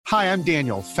Hi, I'm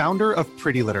Daniel, founder of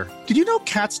Pretty Litter. Did you know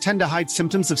cats tend to hide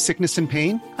symptoms of sickness and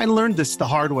pain? I learned this the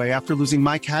hard way after losing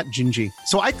my cat, Gingy.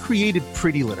 So I created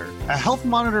Pretty Litter, a health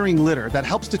monitoring litter that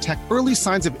helps detect early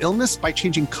signs of illness by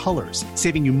changing colors,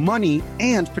 saving you money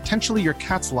and potentially your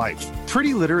cat's life.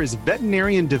 Pretty Litter is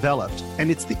veterinarian developed, and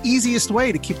it's the easiest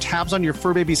way to keep tabs on your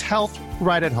fur baby's health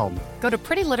right at home. Go to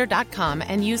prettylitter.com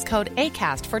and use code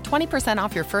ACAST for 20%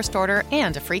 off your first order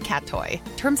and a free cat toy.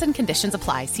 Terms and conditions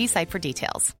apply. See site for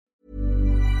details.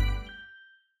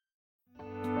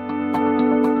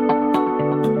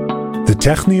 The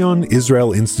Technion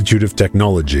Israel Institute of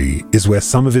Technology is where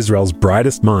some of Israel's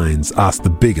brightest minds ask the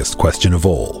biggest question of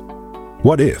all.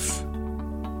 What if?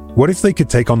 What if they could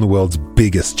take on the world's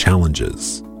biggest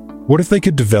challenges? What if they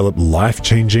could develop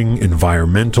life-changing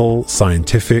environmental,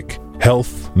 scientific,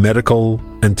 health, medical,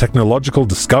 and technological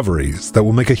discoveries that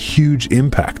will make a huge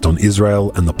impact on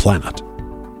Israel and the planet?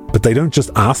 But they don't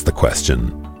just ask the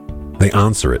question, they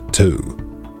answer it too.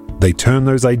 They turn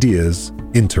those ideas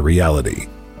into reality.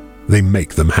 They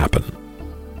make them happen.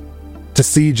 To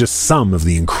see just some of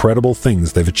the incredible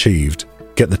things they've achieved,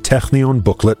 get the Technion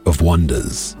Booklet of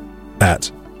Wonders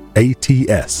at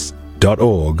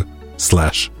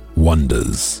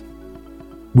ats.org/wonders.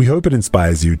 We hope it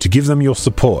inspires you to give them your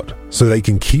support so they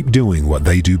can keep doing what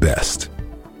they do best.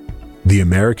 The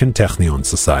American Technion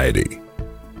Society.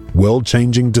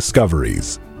 World-changing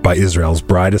discoveries by Israel's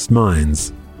brightest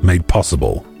minds, made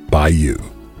possible by you.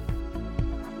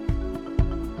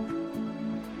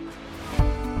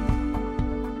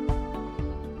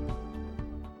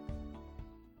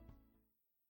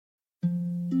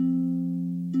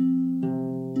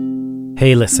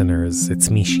 Hey listeners, it's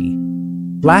Mishi.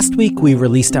 Last week we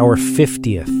released our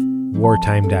 50th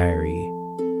Wartime Diary.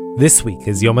 This week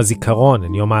is Yom HaZikaron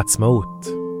and Yom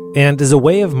HaAtzmaut. And as a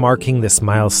way of marking this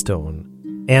milestone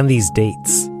and these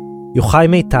dates, Yochai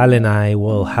Meital and I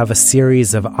will have a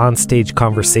series of onstage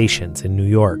conversations in New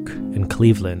York and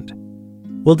Cleveland.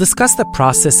 We'll discuss the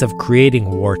process of creating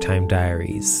Wartime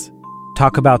Diaries,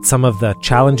 talk about some of the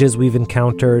challenges we've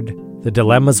encountered, the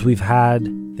dilemmas we've had,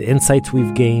 the insights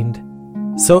we've gained.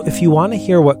 So if you want to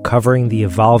hear what covering the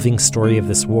evolving story of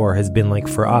this war has been like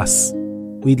for us,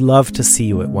 we'd love to see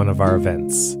you at one of our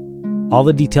events. All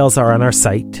the details are on our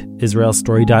site,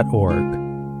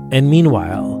 israelstory.org. And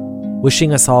meanwhile,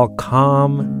 wishing us all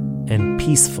calm and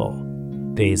peaceful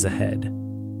days ahead.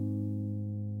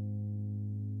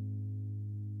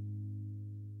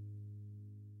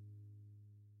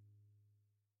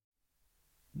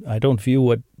 I don't view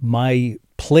what my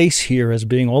place here as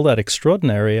being all that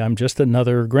extraordinary. I'm just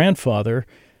another grandfather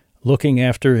looking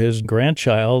after his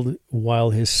grandchild while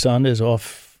his son is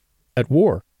off at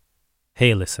war.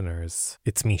 Hey listeners,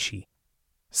 it's Mishi.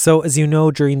 So as you know,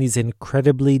 during these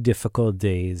incredibly difficult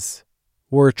days,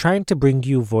 we're trying to bring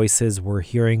you voices we're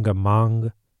hearing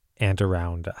among and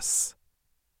around us.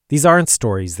 These aren't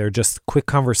stories, they're just quick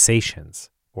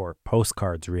conversations, or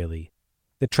postcards really,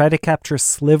 that try to capture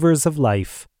slivers of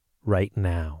life right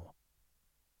now.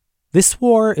 This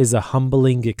war is a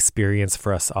humbling experience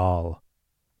for us all.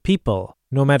 People,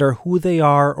 no matter who they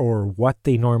are or what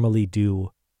they normally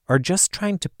do, are just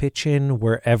trying to pitch in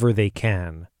wherever they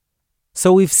can.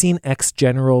 So we've seen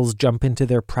ex-generals jump into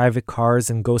their private cars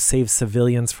and go save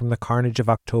civilians from the carnage of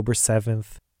October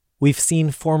 7th. We've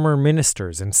seen former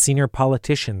ministers and senior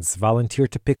politicians volunteer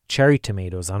to pick cherry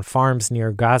tomatoes on farms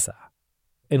near Gaza.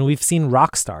 And we've seen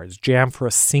rock stars jam for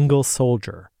a single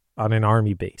soldier on an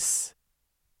army base.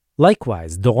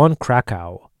 Likewise, Doron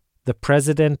Krakow, the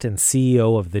president and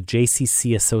CEO of the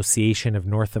JCC Association of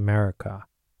North America,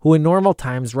 who in normal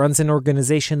times runs an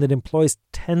organization that employs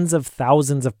tens of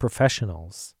thousands of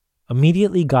professionals,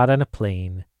 immediately got on a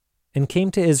plane and came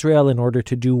to Israel in order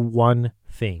to do one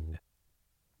thing: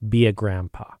 be a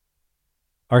grandpa.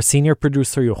 Our senior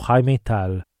producer Yochai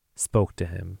Meital spoke to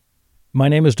him. My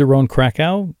name is Doron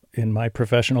Krakow. In my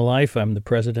professional life, I'm the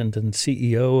president and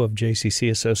CEO of JCC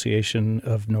Association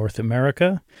of North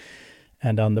America.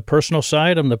 And on the personal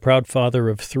side, I'm the proud father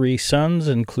of 3 sons,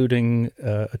 including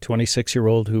a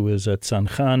 26-year-old who is at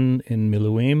Tzנחan in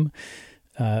Miluim,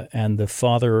 and the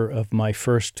father of my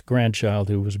first grandchild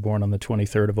who was born on the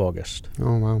 23rd of August.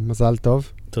 Oh, wow. Mazal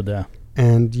tov. Toda.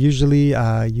 And usually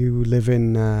you live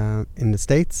in the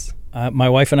States? My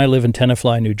wife and I live in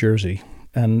Tenafly, New Jersey.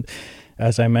 And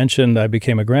as I mentioned, I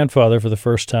became a grandfather for the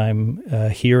first time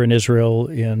here in Israel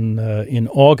in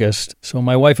August. So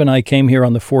my wife and I came here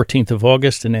on the 14th of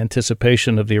August in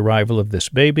anticipation of the arrival of this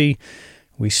baby.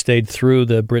 We stayed through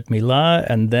the Brit Milah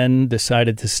and then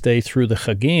decided to stay through the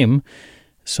Chagim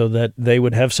so that they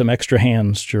would have some extra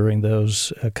hands during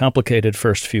those complicated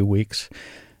first few weeks.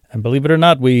 And believe it or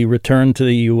not, we returned to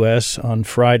the U.S. on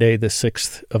Friday, the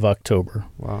 6th of October.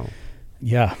 Wow.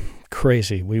 Yeah,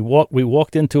 crazy. We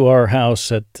walked into our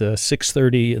house at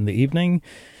 6:30 in the evening,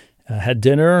 had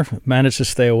dinner, managed to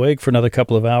stay awake for another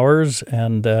couple of hours,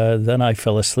 and then I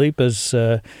fell asleep as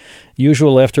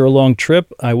usual after a long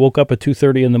trip. I woke up at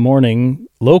 2:30 in the morning,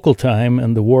 local time,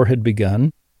 and the war had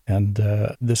begun. And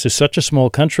this is such a small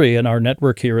country, and our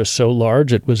network here is so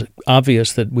large, it was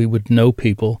obvious that we would know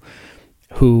people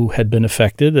who had been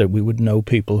affected, that we would know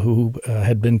people who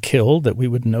had been killed, that we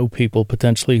would know people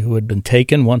potentially who had been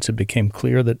taken once it became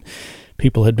clear that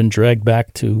people had been dragged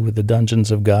back to the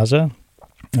dungeons of Gaza.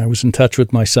 I was in touch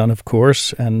with my son, of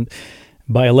course, and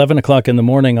by 11 o'clock in the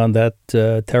morning on that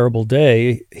terrible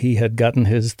day, he had gotten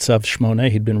his Tzav Shmona.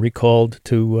 He'd been recalled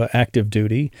to active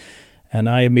duty, and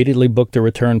I immediately booked a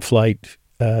return flight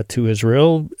to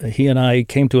Israel. He and I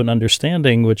came to an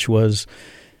understanding, which was,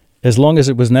 as long as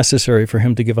it was necessary for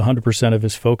him to give 100% of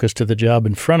his focus to the job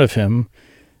in front of him,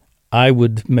 I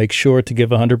would make sure to give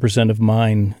 100% of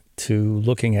mine to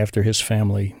looking after his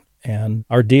family. And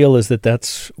our deal is that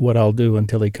that's what I'll do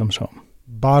until he comes home.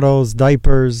 Bottles,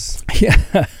 diapers.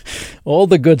 Yeah, all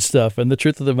the good stuff. And the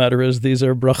truth of the matter is these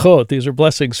are brachot. These are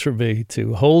blessings for me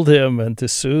to hold him and to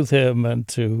soothe him and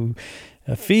to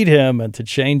feed him and to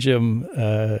change him.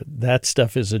 That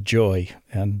stuff is a joy.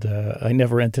 And I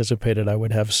never anticipated I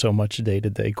would have so much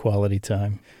day-to-day quality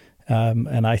time.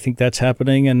 And I think that's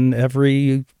happening in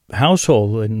every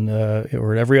household or in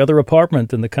every other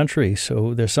apartment in the country.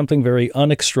 So there's something very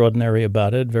unextraordinary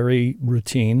about it, very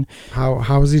routine.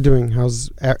 How is he doing? How's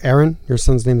Aaron? Your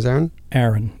son's name's Aaron?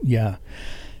 Aaron, yeah.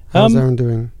 How's Aaron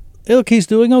doing? Look, he's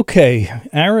doing okay.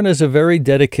 Aaron is a very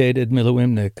dedicated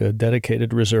miluimnik, a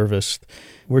dedicated reservist.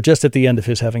 We're just at the end of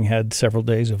his having had several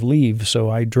days of leave, so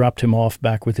I dropped him off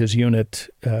back with his unit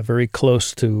very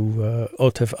close to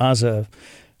Otef Aza,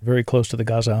 very close to the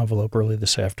Gaza envelope early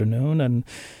this afternoon. And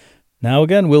now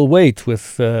again, we'll wait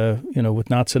with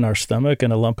knots in our stomach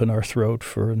and a lump in our throat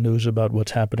for news about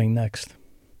what's happening next.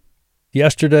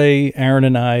 Yesterday, Aaron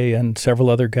and I and several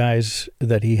other guys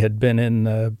that he had been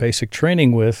in basic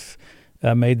training with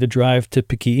made the drive to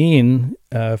Peki'in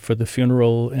for the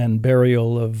funeral and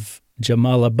burial of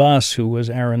Jamal Abbas, who was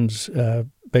Aaron's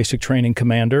basic training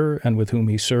commander and with whom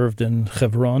he served in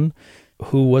Hebron,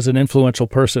 who was an influential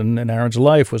person in Aaron's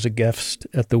life, was a guest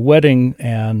at the wedding,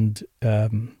 and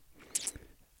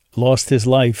lost his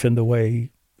life in the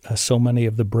way so many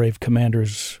of the brave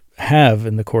commanders have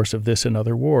in the course of this and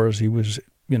other wars. He was,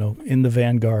 in the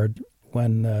vanguard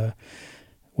when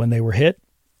they were hit,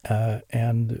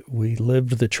 and we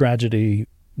lived the tragedy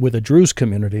with a Druze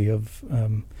community of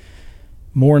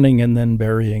mourning and then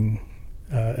burying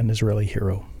an Israeli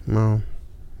hero. Wow,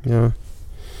 yeah.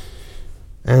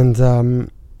 And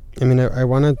I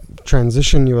want to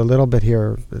transition you a little bit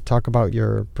here, talk about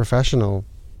your professional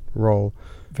role.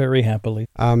 Very happily.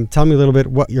 Tell me a little bit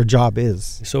what your job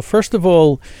is. So first of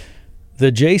all,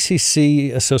 the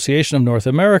JCC Association of North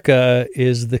America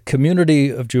is the community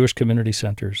of Jewish community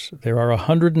centers. There are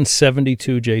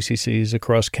 172 JCCs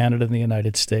across Canada and the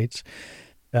United States.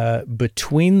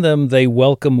 Between them, they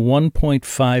welcome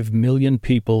 1.5 million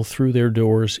people through their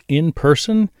doors in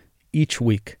person each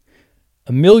week.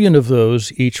 1 million of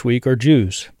those each week are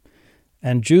Jews.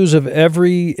 And Jews of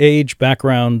every age,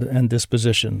 background, and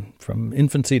disposition, from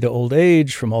infancy to old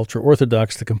age, from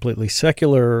ultra-Orthodox to completely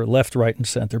secular, left, right, and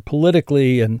center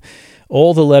politically, and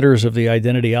all the letters of the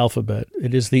identity alphabet.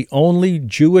 It is the only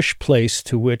Jewish place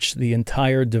to which the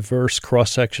entire diverse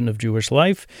cross-section of Jewish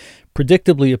life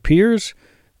predictably appears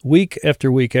week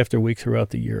after week after week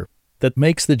throughout the year. That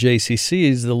makes the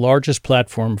JCCs the largest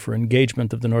platform for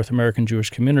engagement of the North American Jewish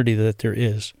community that there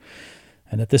is.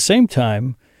 And at the same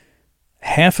time,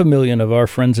 500,000 of our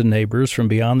friends and neighbors from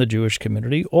beyond the Jewish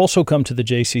community also come to the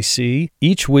JCC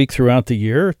each week throughout the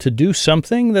year to do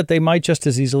something that they might just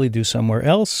as easily do somewhere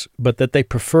else, but that they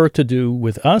prefer to do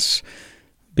with us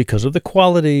because of the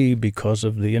quality, because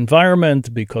of the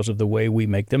environment, because of the way we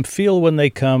make them feel when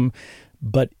they come.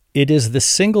 But it is the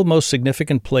single most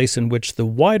significant place in which the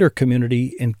wider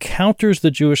community encounters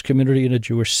the Jewish community in a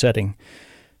Jewish setting.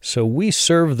 So we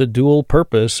serve the dual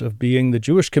purpose of being the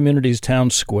Jewish community's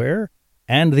town square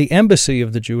and the embassy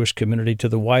of the Jewish community to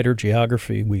the wider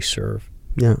geography we serve.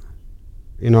 Yeah.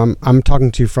 I'm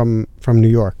talking to you from New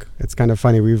York. It's kind of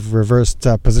funny. We've reversed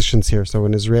positions here. So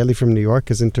an Israeli from New York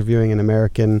is interviewing an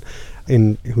American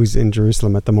who's in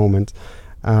Jerusalem at the moment.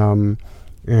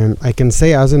 And I can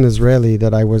say as an Israeli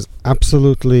that I was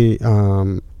absolutely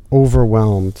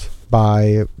overwhelmed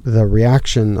by the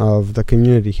reaction of the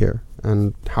community here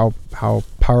and how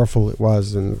powerful it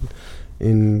was. And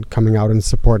in coming out in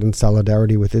support and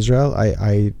solidarity with Israel.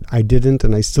 I didn't,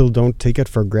 and I still don't take it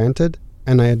for granted.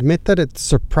 And I admit that it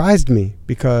surprised me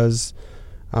because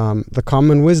the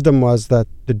common wisdom was that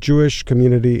the Jewish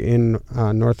community in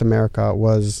North America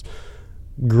was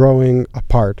growing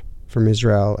apart from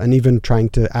Israel and even trying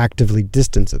to actively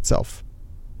distance itself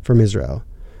from Israel.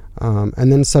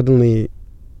 And then suddenly,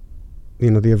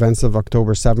 the events of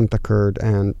October 7th occurred,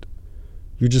 and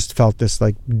you just felt this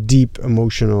like deep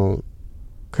emotional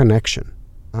connection.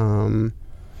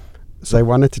 So I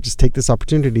wanted to just take this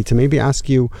opportunity to maybe ask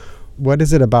you, what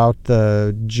is it about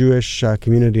the Jewish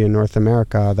community in North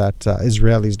America that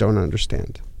Israelis don't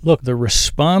understand? Look, the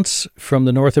response from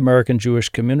the North American Jewish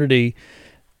community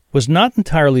was not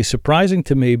entirely surprising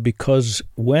to me, because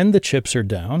when the chips are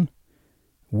down,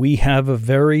 we have a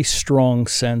very strong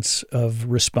sense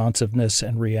of responsiveness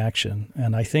and reaction.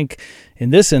 And I think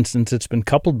in this instance, it's been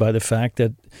coupled by the fact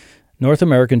that North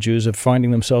American Jews are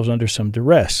finding themselves under some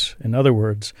duress. In other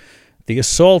words, the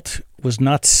assault was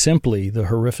not simply the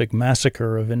horrific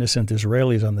massacre of innocent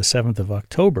Israelis on the 7th of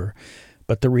October,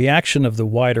 but the reaction of the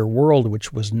wider world,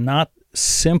 which was not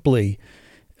simply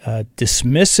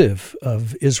dismissive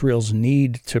of Israel's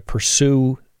need to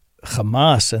pursue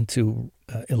Hamas and to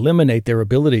eliminate their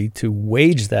ability to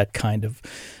wage that kind of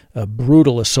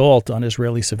brutal assault on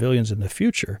Israeli civilians in the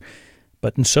future.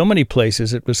 But in so many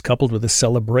places, it was coupled with a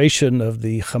celebration of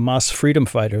the Hamas freedom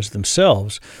fighters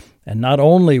themselves. And not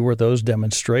only were those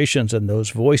demonstrations and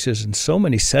those voices in so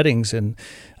many settings in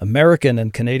American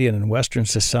and Canadian and Western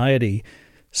society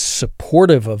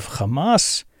supportive of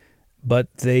Hamas, but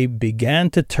they began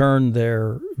to turn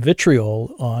their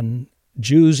vitriol on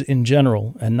Jews in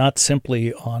general and not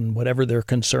simply on whatever their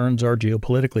concerns are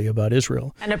geopolitically about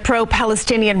Israel. And a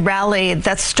pro-Palestinian rally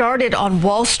that started on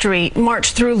Wall Street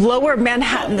marched through lower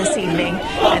Manhattan this evening,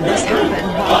 and this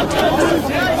happened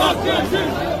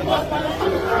while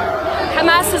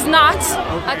Hamas is not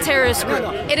a terrorist group.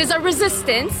 It is a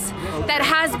resistance that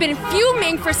has been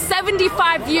fuming for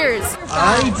 75 years.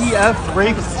 IDF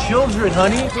rapes children,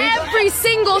 honey. Every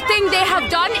single thing they have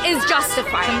done is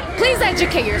justified. Please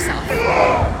educate yourself.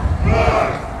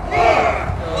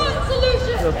 One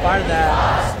solution. So part of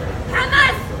that.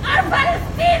 Hamas are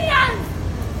Palestinians.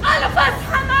 All of us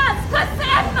Hamas.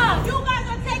 Kasserna. You guys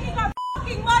are taking our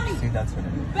fucking money. See, that's what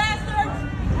it is. Bastards.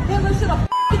 Hitler should have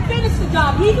fucking finished the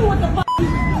job. He knew what the fuck he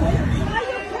was doing. Why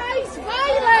you guys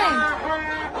violent?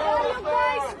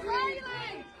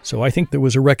 So I think there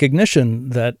was a recognition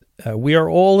that we are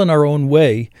all in our own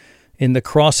way in the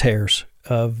crosshairs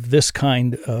of this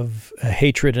kind of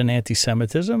hatred and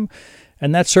anti-Semitism,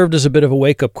 and that served as a bit of a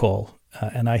wake-up call.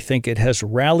 And I think it has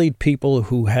rallied people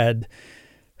who had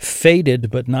faded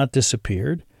but not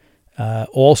disappeared,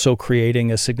 also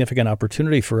creating a significant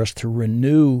opportunity for us to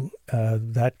renew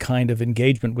that kind of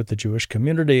engagement with the Jewish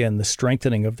community and the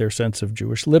strengthening of their sense of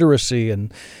Jewish literacy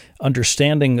and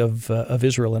understanding of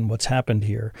Israel and what's happened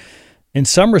here. In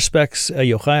some respects,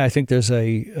 Yochai, I think there's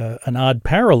an odd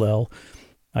parallel.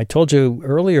 I told you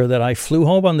earlier that I flew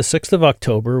home on the 6th of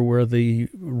October, where the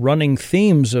running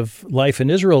themes of life in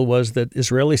Israel was that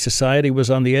Israeli society was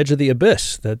on the edge of the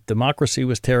abyss, that democracy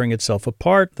was tearing itself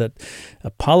apart, that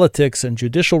politics and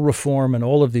judicial reform and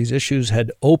all of these issues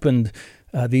had opened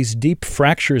these deep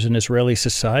fractures in Israeli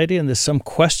society, and there's some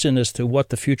question as to what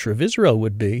the future of Israel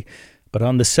would be. But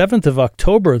on the 7th of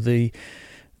October, the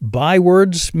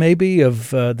bywords maybe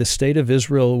of the state of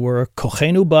Israel were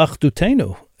Kochenu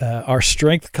b'achdutenu. Our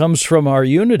strength comes from our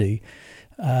unity,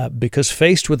 because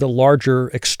faced with a larger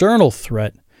external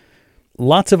threat,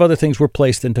 lots of other things were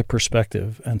placed into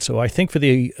perspective. And so I think for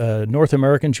the North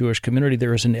American Jewish community,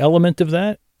 there is an element of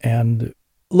that. And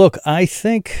look, I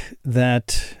think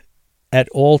that at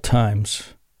all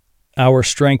times, our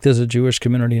strength as a Jewish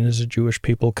community and as a Jewish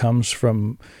people comes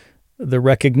from the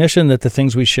recognition that the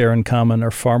things we share in common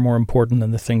are far more important than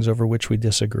the things over which we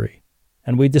disagree.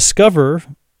 And we discover,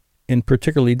 in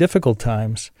particularly difficult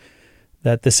times,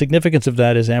 that the significance of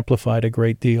that is amplified a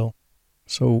great deal.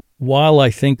 So while I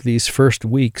think these first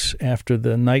weeks after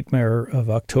the nightmare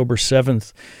of October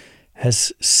 7th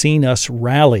has seen us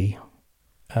rally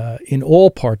in all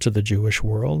parts of the Jewish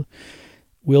world,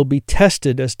 we'll be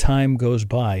tested as time goes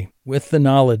by with the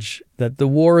knowledge that the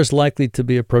war is likely to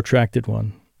be a protracted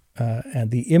one. And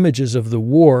the images of the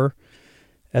war,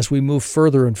 as we move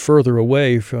further and further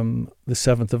away from the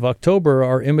 7th of October,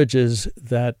 are images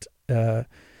that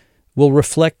will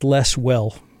reflect less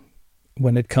well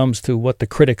when it comes to what the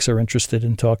critics are interested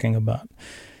in talking about.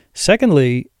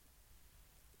 Secondly,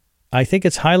 I think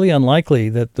it's highly unlikely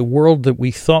that the world that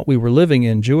we thought we were living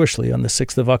in Jewishly on the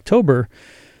 6th of October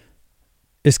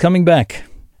is coming back.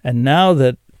 And now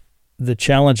that the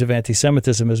challenge of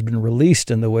anti-Semitism has been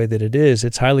released in the way that it is,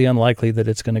 it's highly unlikely that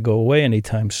it's going to go away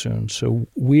anytime soon. So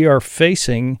we are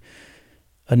facing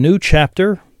a new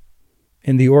chapter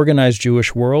in the organized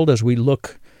Jewish world as we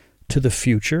look to the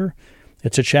future.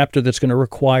 It's a chapter that's going to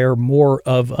require more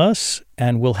of us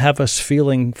and will have us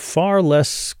feeling far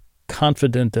less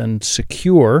confident and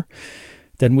secure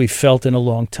than we've felt in a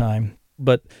long time.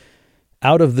 But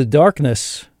out of the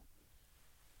darkness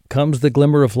comes the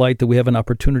glimmer of light that we have an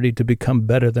opportunity to become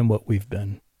better than what we've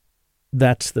been.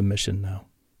 That's the mission now.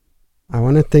 I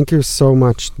want to thank you so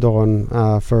much,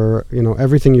 Doron, for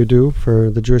everything you do for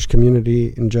the Jewish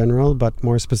community in general, but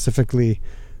more specifically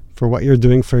for what you're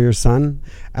doing for your son.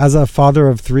 As a father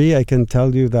of 3, I can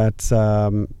tell you that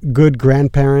good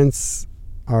grandparents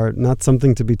are not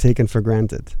something to be taken for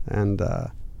granted, and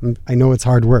I know it's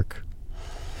hard work.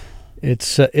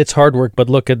 It's hard work, but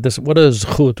look at this. What a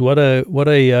zchut, what a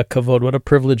kavod, what a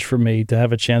privilege for me to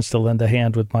have a chance to lend a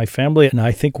hand with my family. And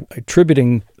I think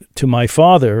attributing to my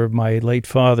father, my late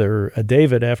father,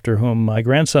 David, after whom my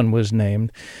grandson was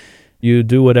named, you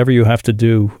do whatever you have to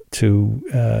do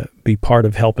to be part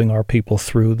of helping our people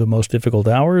through the most difficult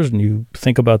hours. And you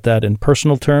think about that in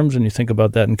personal terms, and you think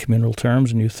about that in communal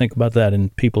terms, and you think about that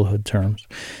in peoplehood terms.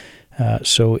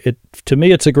 So to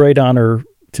me, it's a great honor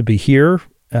to be here.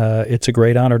 It's a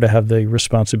great honor to have the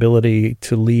responsibility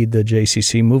to lead the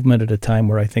JCC movement at a time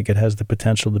where I think it has the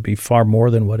potential to be far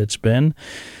more than what it's been.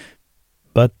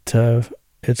 But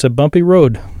it's a bumpy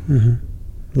road.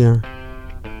 Mm-hmm. Yeah.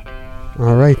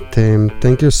 All right.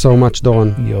 Thank you so much,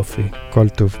 Doron. Yofi. Kol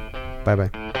tov. Bye-bye.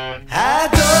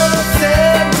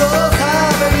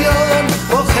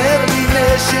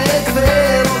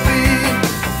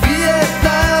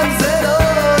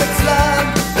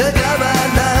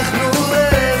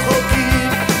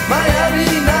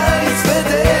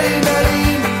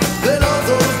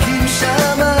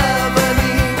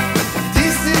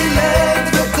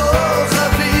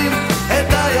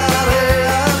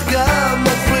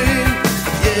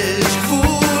 יש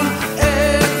גבול,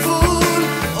 אין גבול,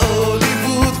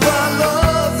 הוליווד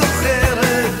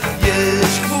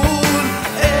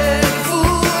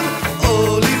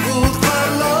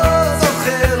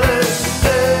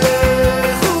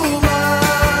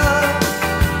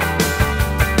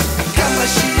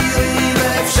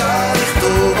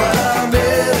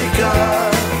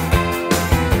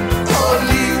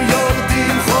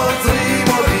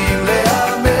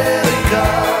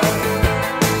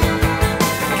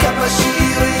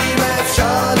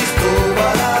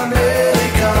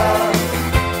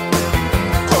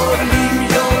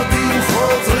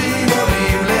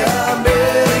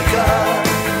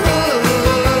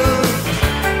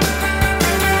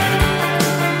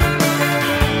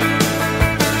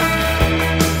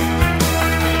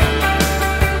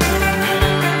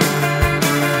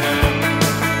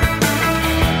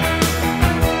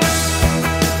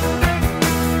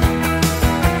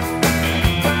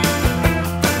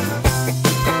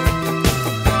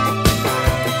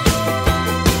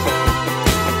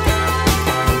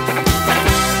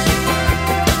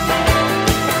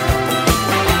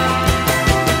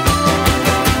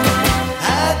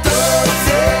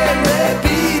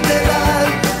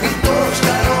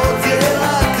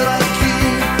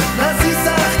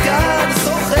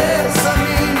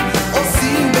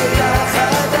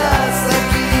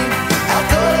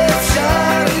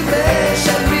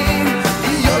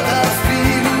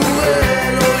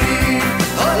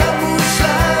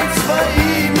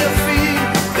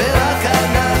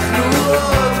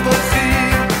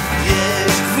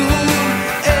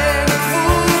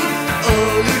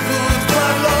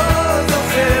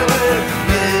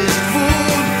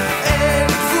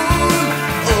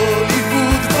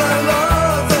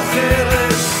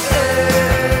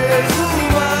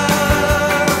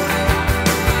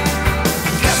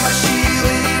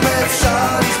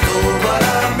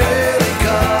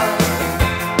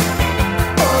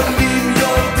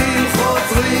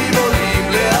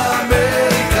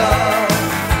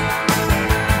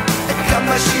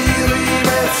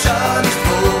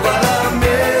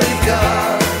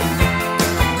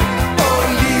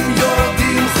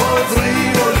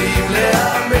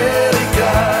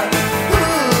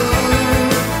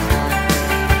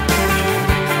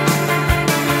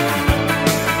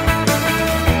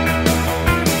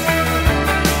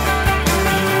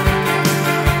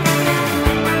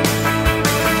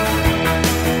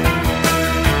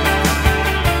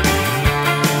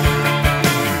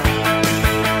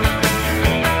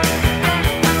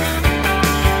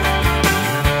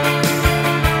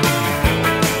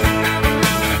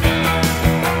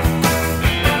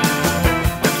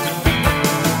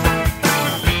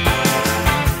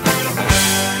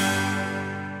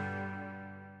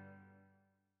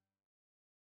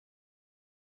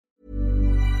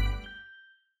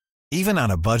Even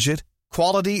on a budget,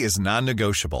 quality is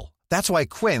non-negotiable. That's why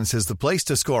Quince is the place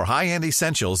to score high-end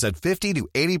essentials at 50 to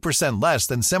 80% less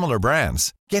than similar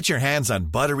brands. Get your hands on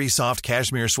buttery soft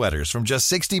cashmere sweaters from just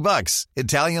 $60,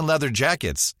 Italian leather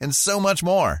jackets, and so much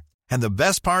more. And the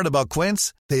best part about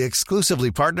Quince, they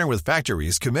exclusively partner with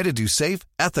factories committed to safe,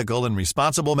 ethical, and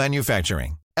responsible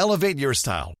manufacturing. Elevate your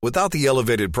style without the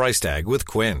elevated price tag with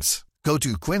Quince. Go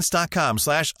to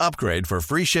quince.com/upgrade for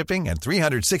free shipping and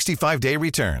 365-day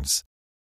returns.